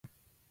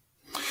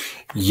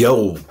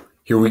Yo,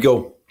 here we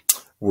go.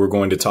 We're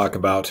going to talk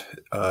about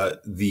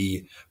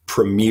the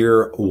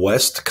Premier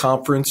West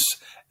Conference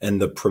and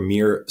the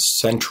Premier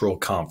Central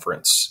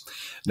Conference.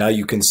 Now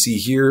you can see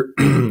here,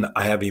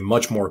 I have a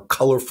much more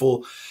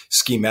colorful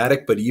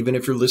schematic, but even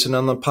if you're listening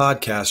on the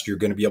podcast, you're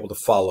going to be able to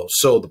follow.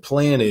 So the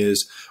plan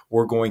is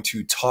we're going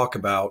to talk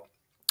about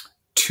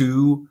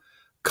two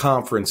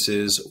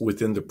conferences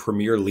within the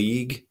Premier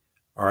League,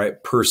 all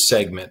right, per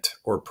segment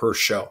or per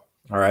show,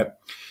 all right?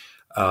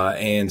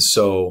 And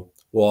so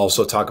we'll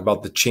also talk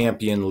about the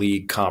Champion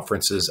League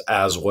conferences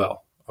as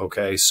well.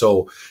 Okay,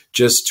 so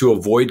just to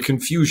avoid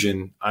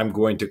confusion, I'm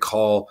going to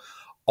call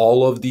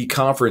all of the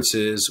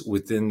conferences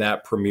within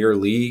that Premier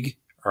League,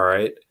 all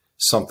right,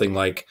 something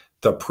like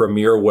the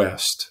Premier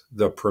West,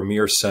 the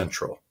Premier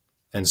Central,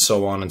 and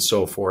so on and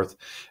so forth,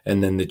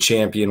 and then the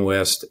Champion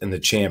West and the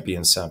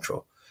Champion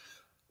Central.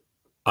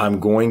 I'm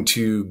going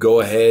to go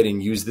ahead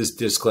and use this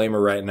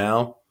disclaimer right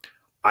now.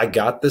 I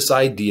got this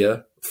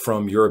idea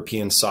from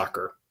European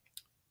soccer.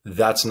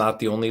 That's not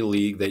the only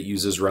league that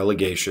uses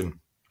relegation.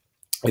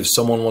 If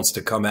someone wants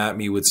to come at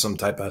me with some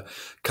type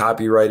of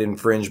copyright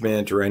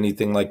infringement or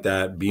anything like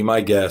that, be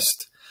my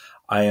guest.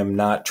 I am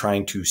not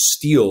trying to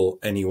steal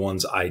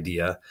anyone's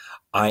idea.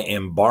 I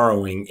am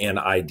borrowing an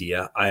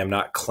idea. I am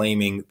not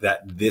claiming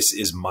that this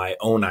is my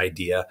own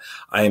idea.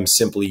 I am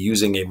simply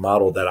using a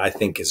model that I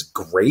think is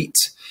great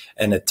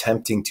and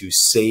attempting to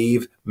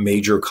save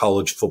major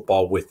college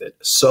football with it.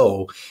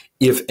 So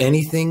if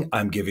anything,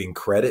 I'm giving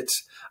credit.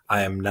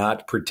 I am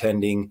not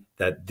pretending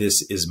that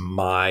this is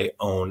my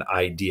own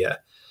idea.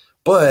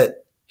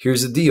 But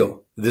here's the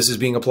deal. This is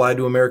being applied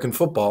to American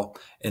football.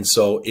 And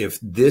so if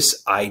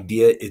this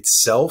idea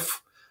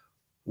itself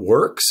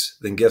works,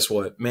 then guess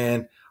what,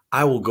 man?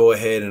 I will go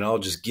ahead and I'll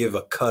just give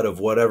a cut of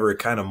whatever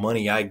kind of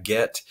money I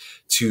get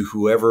to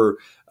whoever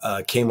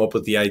came up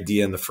with the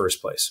idea in the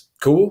first place.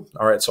 Cool?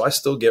 All right. So I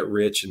still get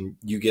rich and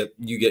you get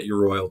your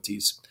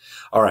royalties.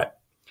 All right.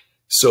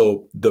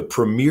 So the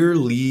Premier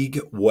League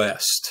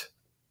West,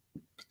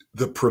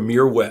 the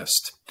Premier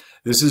West,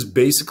 this is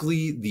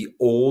basically the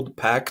old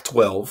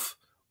Pac-12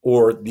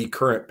 or the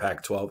current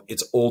Pac-12.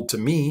 It's old to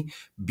me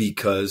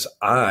because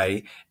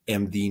I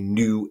am the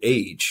new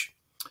age.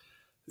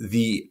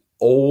 The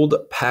old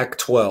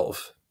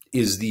Pac-12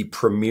 is the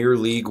Premier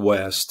League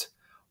West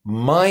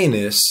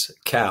minus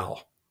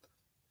Cal.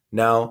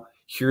 Now,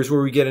 here's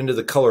where we get into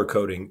the color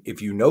coding.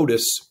 If you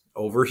notice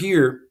over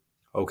here,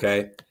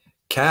 okay,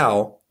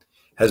 Cal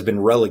has been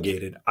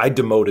relegated. I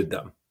demoted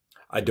them.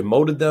 I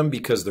demoted them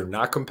because they're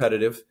not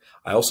competitive.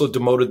 I also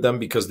demoted them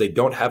because they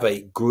don't have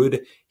a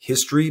good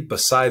history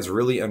besides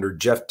really under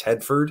Jeff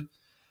Tedford.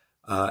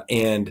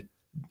 And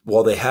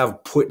while they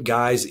have put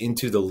guys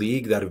into the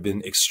league that have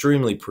been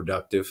extremely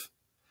productive,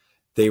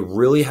 they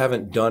really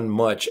haven't done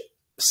much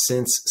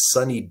since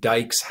Sonny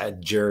Dykes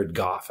had Jared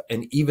Goff.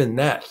 And even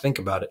that, think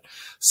about it.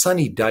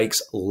 Sonny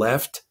Dykes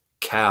left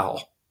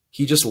Cal.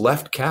 He just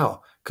left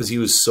Cal because he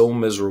was so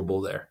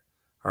miserable there.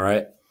 All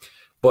right.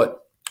 But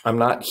I'm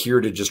not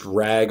here to just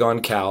rag on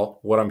Cal.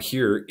 What I'm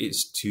here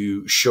is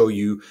to show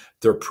you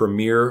their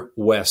Premier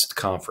West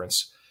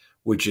Conference,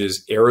 which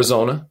is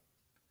Arizona,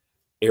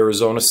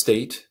 Arizona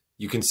State.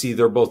 You can see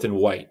they're both in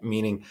white,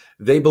 meaning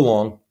they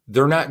belong.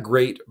 They're not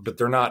great, but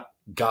they're not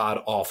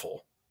god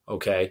awful.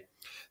 Okay.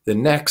 The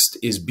next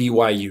is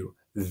BYU.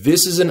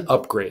 This is an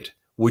upgrade.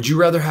 Would you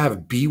rather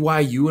have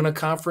BYU in a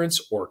conference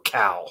or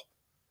Cal?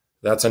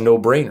 That's a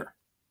no-brainer.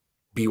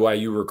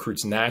 BYU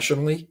recruits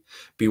nationally.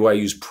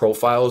 BYU's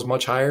profile is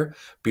much higher.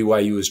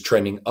 BYU is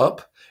trending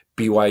up.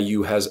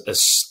 BYU has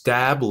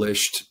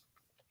established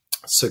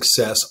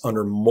success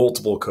under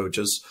multiple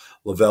coaches,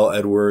 Lavelle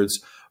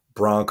Edwards,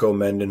 Bronco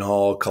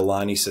Mendenhall,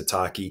 Kalani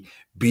Sitake.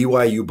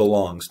 BYU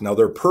belongs. Now,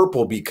 they're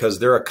purple because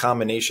they're a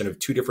combination of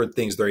two different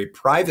things. They're a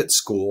private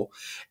school,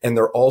 and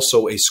they're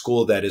also a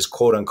school that is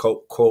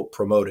quote-unquote quote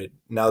promoted.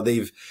 Now,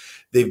 they've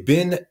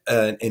been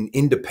an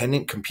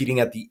independent competing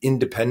at the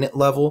independent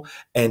level.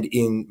 And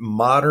in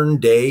modern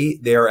day,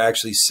 they are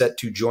actually set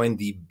to join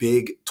the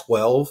Big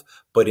 12.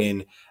 But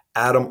in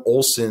Adam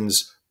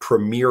Olson's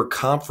Premier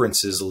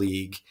Conferences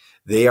League,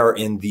 they are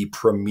in the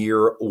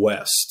Premier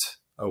West.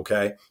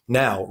 Okay.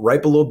 Now,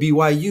 right below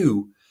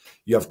BYU,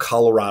 you have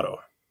Colorado.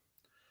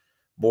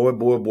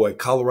 Boy,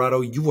 Colorado,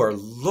 you are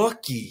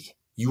lucky.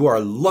 You are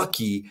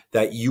lucky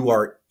that you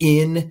are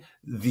in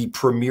the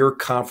Premier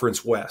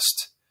Conference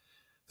West.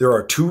 There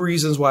are two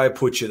reasons why I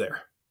put you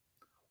there.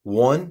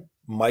 One,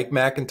 Mike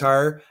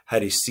McIntyre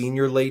had a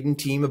senior-laden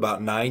team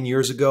about 9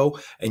 years ago,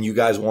 and you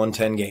guys won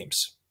 10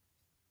 games.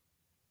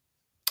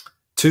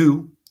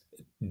 Two,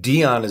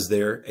 Dion is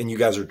there, and you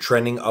guys are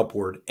trending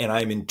upward, and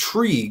I'm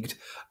intrigued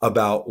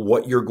about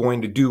what you're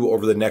going to do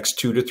over the next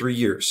 2 to 3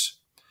 years.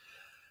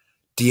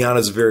 Dion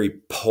is a very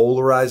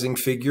polarizing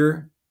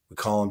figure. We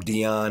call him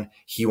Dion.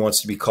 He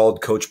wants to be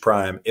called Coach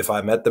Prime. If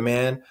I met the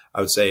man, I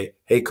would say,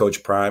 hey,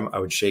 Coach Prime. I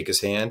would shake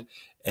his hand,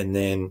 and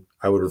then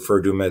I would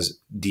refer to him as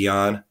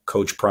Dion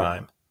Coach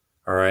Prime.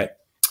 All right?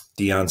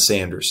 Deion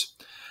Sanders.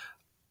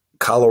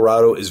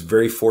 Colorado is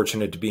very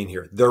fortunate to be in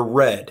here. They're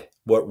red.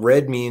 What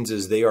red means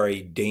is they are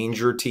a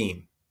danger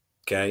team.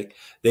 Okay.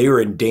 They are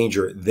in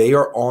danger. They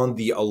are on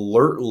the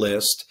alert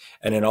list.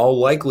 And in all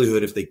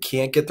likelihood, if they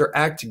can't get their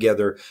act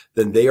together,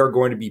 then they are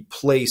going to be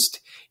placed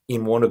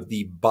in one of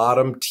the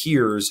bottom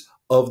tiers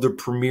of the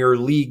Premier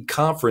League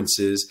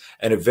conferences.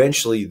 And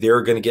eventually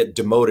they're going to get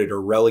demoted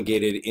or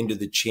relegated into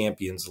the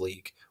Champions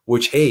League,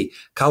 which, hey,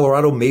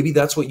 Colorado, maybe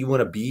that's what you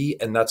want to be,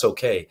 and that's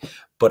okay.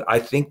 But I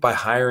think by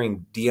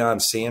hiring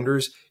Deion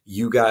Sanders,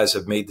 you guys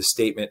have made the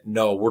statement,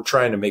 no, we're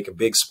trying to make a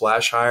big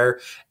splash hire,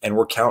 and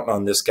we're counting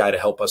on this guy to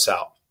help us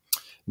out.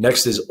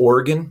 Next is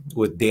Oregon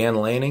with Dan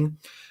Lanning.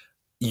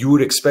 You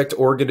would expect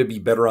Oregon to be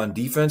better on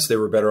defense. They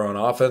were better on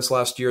offense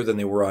last year than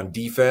they were on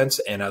defense.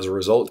 And as a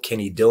result,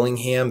 Kenny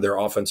Dillingham, their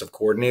offensive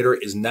coordinator,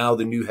 is now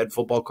the new head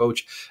football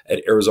coach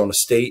at Arizona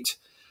State.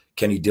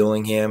 Kenny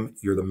Dillingham,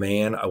 you're the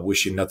man. I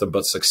wish you nothing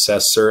but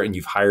success, sir. And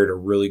you've hired a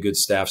really good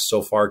staff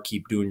so far.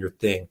 Keep doing your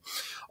thing.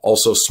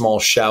 Also, small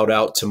shout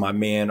out to my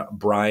man,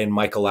 Brian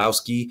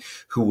Michalowski,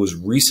 who was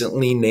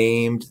recently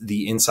named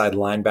the inside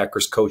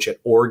linebackers coach at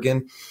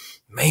Oregon.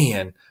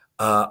 Man,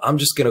 I'm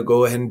just going to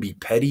go ahead and be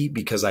petty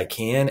because I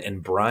can.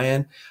 And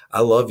Brian, I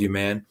love you,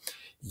 man.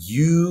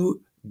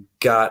 You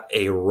got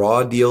a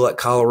raw deal at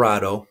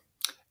Colorado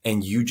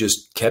and you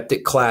just kept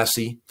it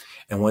classy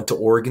and went to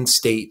Oregon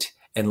State.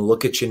 And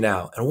look at you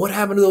now. And what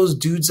happened to those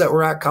dudes that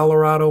were at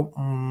Colorado?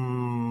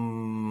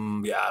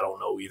 Yeah, I don't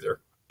know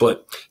either.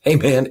 But hey,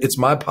 man, it's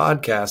my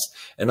podcast,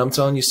 and I'm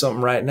telling you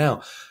something right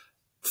now.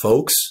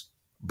 Folks,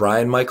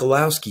 Brian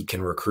Michalowski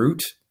can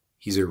recruit.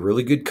 He's a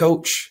really good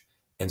coach.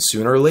 And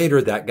sooner or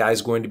later, that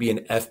guy's going to be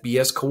an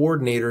FBS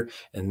coordinator,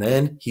 and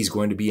then he's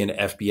going to be an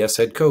FBS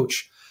head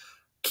coach.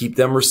 Keep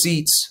them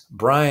receipts.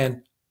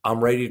 Brian,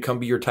 I'm ready to come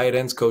be your tight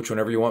ends coach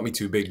whenever you want me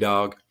to, big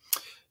dog.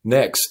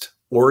 Next,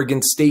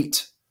 Oregon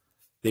State.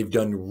 They've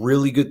done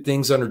really good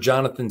things under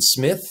Jonathan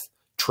Smith.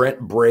 Trent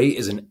Bray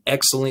is an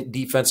excellent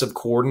defensive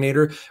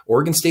coordinator.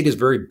 Oregon State is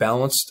very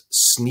balanced,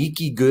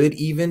 sneaky good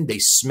even. They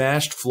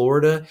smashed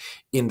Florida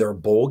in their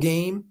bowl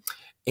game,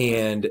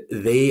 and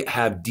they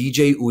have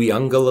DJ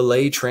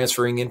Uiagalelei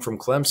transferring in from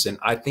Clemson.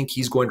 I think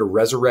he's going to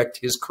resurrect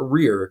his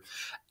career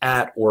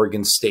at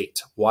Oregon State.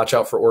 Watch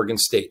out for Oregon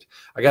State.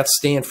 I got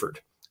Stanford.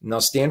 Now,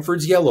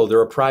 Stanford's yellow.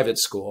 They're a private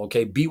school,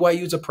 okay?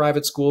 BYU's a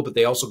private school, but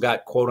they also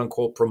got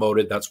quote-unquote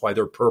promoted. That's why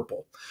they're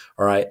purple,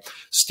 all right?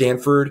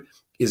 Stanford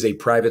is a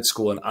private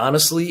school, and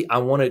honestly,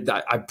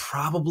 I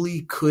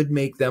probably could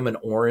make them an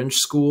orange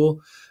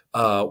school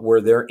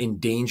where they're in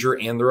danger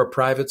and they're a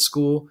private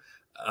school.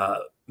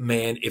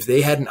 Man, if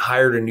they hadn't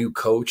hired a new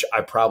coach,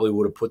 I probably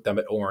would have put them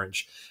at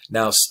orange.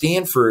 Now,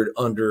 Stanford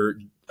under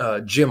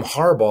Jim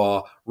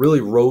Harbaugh really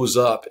rose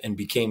up and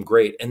became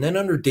great. And then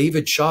under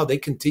David Shaw, they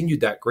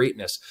continued that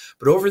greatness.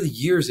 But over the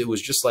years, it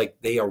was just like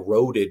they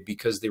eroded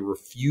because they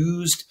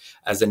refused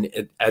as an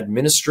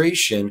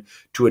administration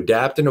to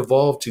adapt and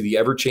evolve to the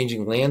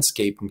ever-changing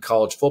landscape in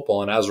college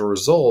football. And as a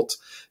result,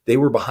 they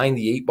were behind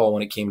the eight ball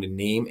when it came to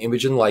name,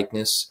 image, and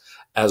likeness,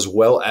 as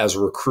well as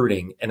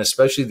recruiting, and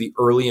especially the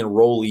early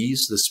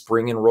enrollees, the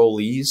spring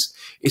enrollees.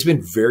 It's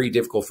been very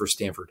difficult for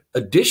Stanford.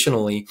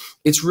 Additionally,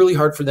 it's really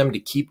hard for them to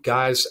keep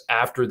guys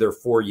after their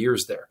 4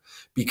 years there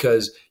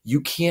because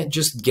you can't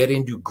just get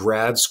into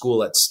grad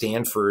school at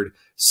Stanford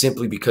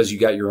simply because you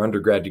got your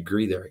undergrad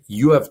degree there.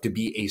 You have to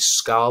be a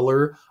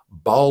scholar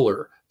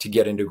baller to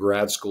get into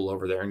grad school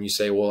over there. And you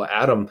say, well,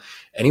 Adam,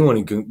 anyone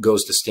who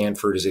goes to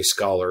Stanford is a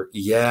scholar.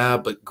 Yeah,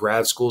 but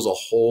grad school is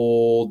a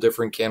whole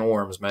different can of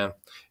worms, man.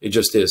 It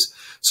just is.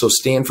 So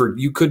Stanford,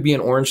 you could be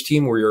an orange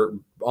team where you're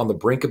on the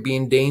brink of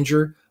being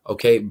danger,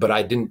 okay, but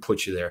I didn't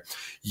put you there.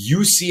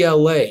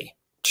 UCLA,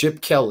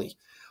 Chip Kelly.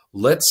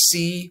 Let's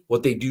see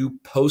what they do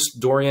post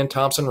Dorian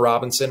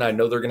Thompson-Robinson. I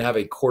know they're going to have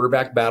a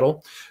quarterback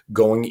battle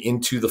going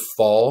into the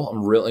fall.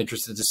 I'm real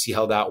interested to see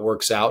how that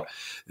works out.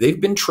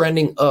 They've been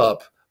trending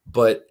up,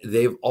 but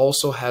they've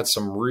also had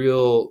some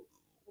real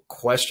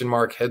question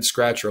mark head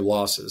scratcher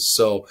losses.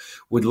 So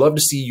we'd love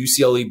to see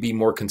UCLA be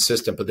more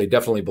consistent, but they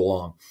definitely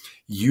belong.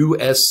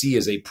 USC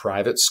is a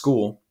private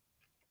school,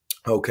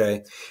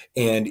 okay,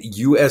 and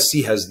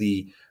USC has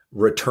the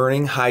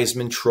returning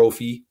Heisman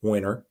Trophy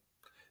winner.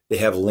 They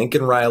have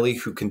Lincoln Riley,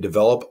 who can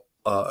develop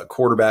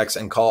quarterbacks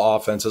and call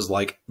offenses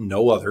like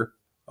no other,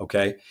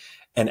 okay,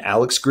 and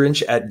Alex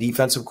Grinch at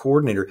defensive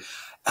coordinator.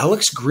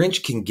 Alex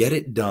Grinch can get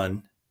it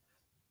done,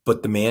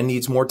 but the man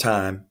needs more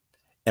time,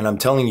 and I'm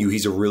telling you,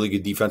 he's a really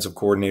good defensive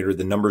coordinator.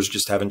 The numbers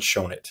just haven't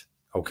shown it,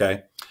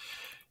 okay?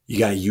 You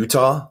got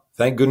Utah.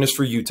 Thank goodness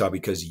for Utah,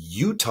 because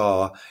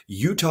Utah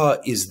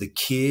is the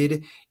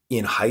kid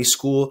in high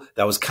school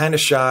that was kind of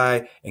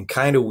shy and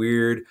kind of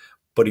weird,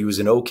 but he was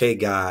an okay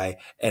guy.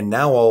 And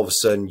now all of a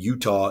sudden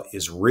Utah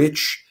is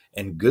rich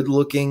and good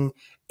looking.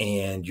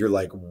 And you're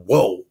like,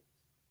 whoa,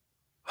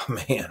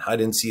 man, I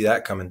didn't see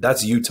that coming.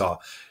 That's Utah.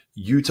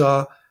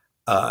 Utah,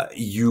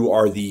 you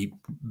are the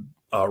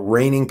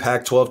reigning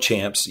Pac-12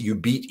 champs. You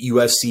beat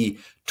USC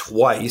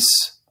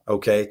twice.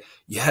 Okay,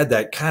 you had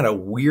that kind of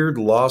weird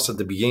loss at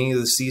the beginning of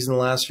the season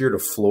last year to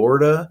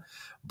Florida,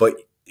 but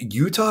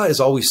Utah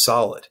is always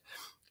solid.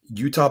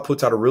 Utah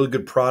puts out a really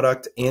good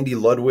product. Andy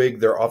Ludwig,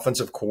 their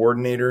offensive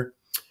coordinator,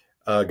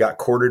 got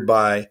courted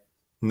by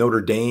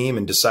Notre Dame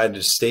and decided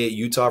to stay at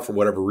Utah for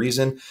whatever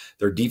reason.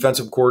 Their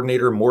defensive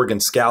coordinator, Morgan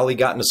Scalley,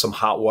 got into some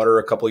hot water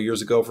a couple of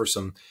years ago for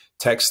some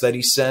texts that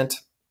he sent.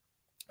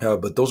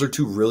 But those are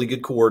two really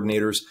good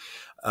coordinators.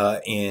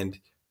 And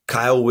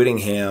Kyle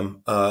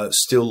Whittingham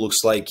still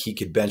looks like he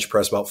could bench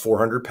press about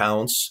 400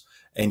 pounds.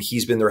 And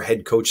he's been their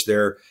head coach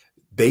there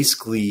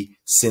basically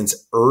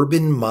since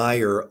Urban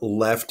Meyer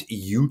left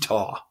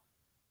Utah.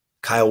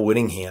 Kyle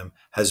Whittingham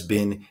has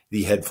been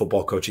the head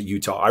football coach at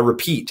Utah. I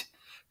repeat,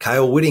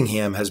 Kyle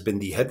Whittingham has been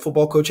the head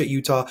football coach at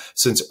Utah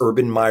since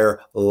Urban Meyer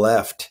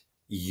left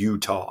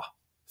Utah.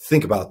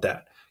 Think about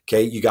that.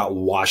 Okay, you got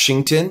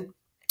Washington,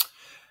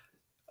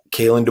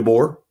 Kalen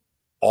DeBoer,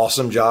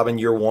 awesome job in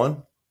year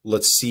one.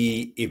 Let's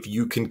see if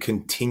you can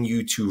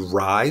continue to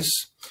rise.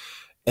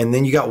 And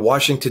then you got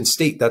Washington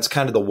State. That's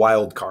kind of the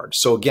wild card.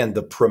 So again,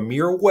 the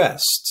Premier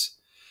West,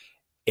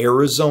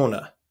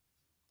 Arizona,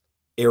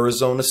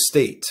 Arizona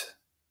State,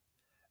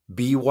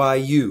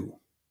 BYU,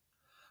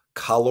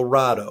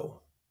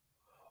 Colorado,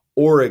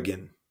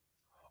 Oregon,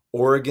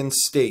 Oregon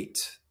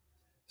State,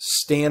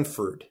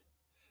 Stanford,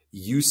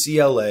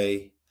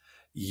 UCLA,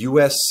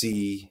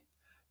 USC,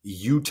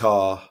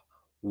 Utah,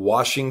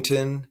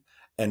 Washington,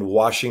 and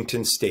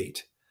Washington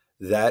State.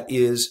 That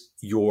is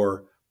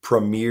your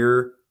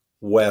Premier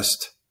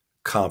West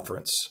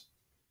Conference.